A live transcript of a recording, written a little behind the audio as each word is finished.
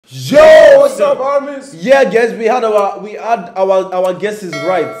Yo, what's up, armies? Yeah, guys, we had our guesses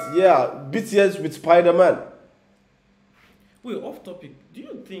right. Yeah, BTS with Spider-Man. Wait, off topic. Do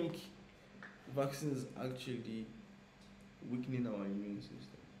you think vaccines actually weakening our immune system?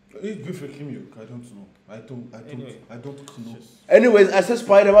 It's good for milk. I don't know. I don't know. Anyways, I said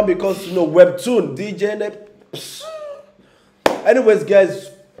Spider-Man because Webtoon DJ. Anyways,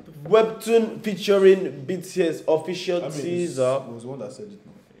 guys, Webtoon featuring BTS official teaser. It was the one that said it.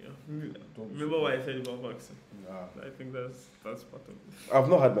 Remember what I said about vaccine? I think that's part of it. I've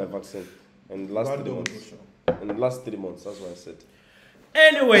not had my vaccine in the last 3 months. In the last 3 months, that's what I said.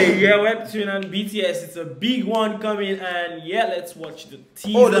 Anyway, yeah, Webtoon and BTS, it's a big one coming, and yeah, let's watch the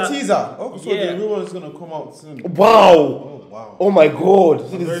teaser. Oh, the teaser! Oh, so the new one is gonna come out soon. Wow! Oh, wow. Oh my god!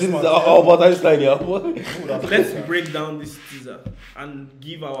 This is about Einstein, yeah. Let's break down this teaser and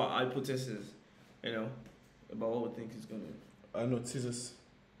give our hypothesis, about what we think is going to. I know teasers.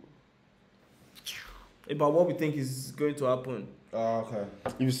 About what we think is going to happen. Okay.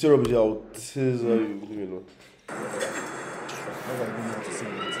 If you still rub it out, teaser, you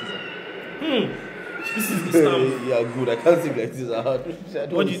This is the stamp. Yeah, good. I can't think like this.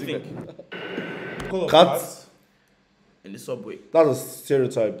 What do you think? Cats in the subway. That's a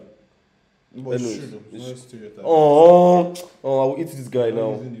stereotype. But it's not a stereotype. Oh, I will eat this guy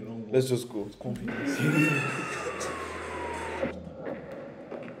now. Let's just go. Confidence.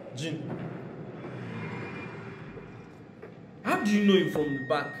 Jin. How do you know him from the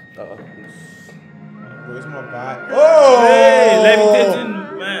back? Where's my back? Oh! Hey,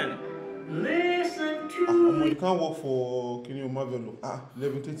 levitating man. Listen to you can't work for Marvel.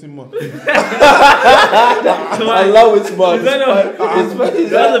 Levitating man. Allow it, man.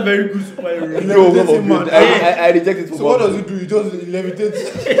 That's a very good superhero. Levitating man. I reject it. So what does he do? He just levitates.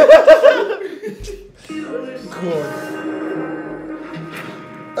 God.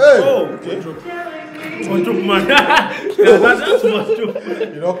 Hey. Oh, okay. One joke, man. That's one joke.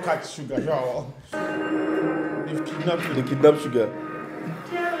 You don't catch sugar. They've kidnapped you. They kidnap sugar.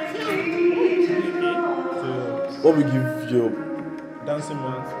 What we give you? Dancing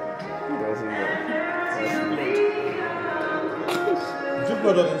man.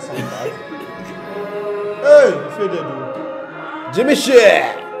 Jupiter doesn't sound bad. Hey, faded though. Jimmy Share.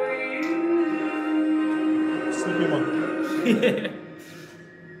 Sleepy man.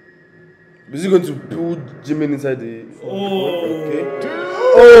 Is he going to put Jimmy inside the? Okay.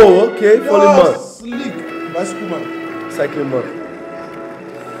 Oh, okay. Falling man. Sleek. Bicycle man. Cycling man.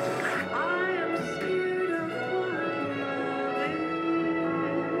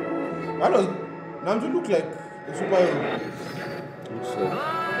 Why does Namjoon look like a superhero? Looks like.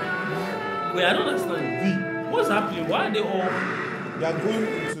 Wait, I don't understand. What's happening? Why are they all? They are going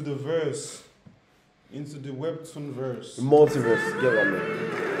into the verse, into the Webtoon verse. The multiverse. Get what I mean.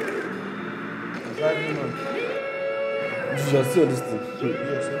 Driving man. You should see this thing.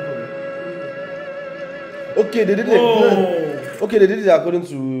 Yes, Okay, they did it. Okay, they did it according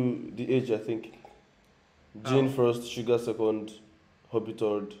to the age, I think. Jane first, Sugar second, Hobby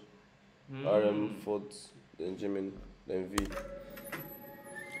third, RM fourth, then Jimin, then V.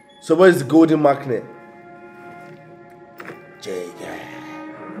 So what is the golden magnet? Jagger.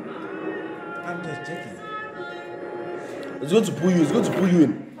 I'm just checking. It's going to pull you. It's going to pull you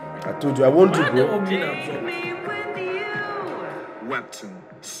in. I told you. I want to, bro. Webtoon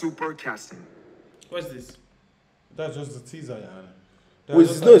super casting. What's this? That's just the teaser, yeah. Wait,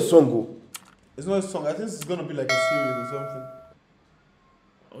 it's not a song, go. It's not a song. I think it's gonna be like a series or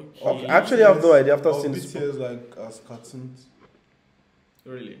something. Okay. Actually, I have no idea after seeing this. BTS like as cartoons.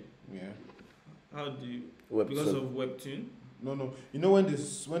 Really? Yeah. How do you? Webtoon. Because of Webtoon? No. You know when they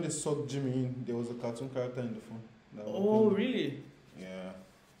sucked Jimmy in, there was a cartoon character in the phone. Oh, really? Yeah.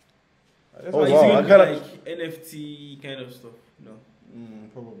 Oh, wow. I kind of like NFT kind of stuff. No.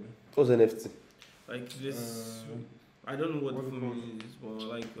 Probably. What's NFT? Like this. I don't know what the film is, but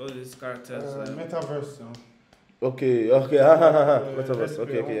like all these characters. Metaverse. Okay. Metaverse.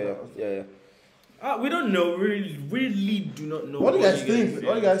 Okay. Yeah. We don't know. We really do not know. What do you guys think?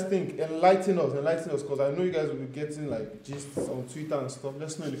 What do you guys think? Enlighten us, because I know you guys will be getting like gists on Twitter and stuff. Let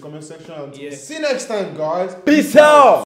us know in the comment section. And see you next time, guys. Peace out.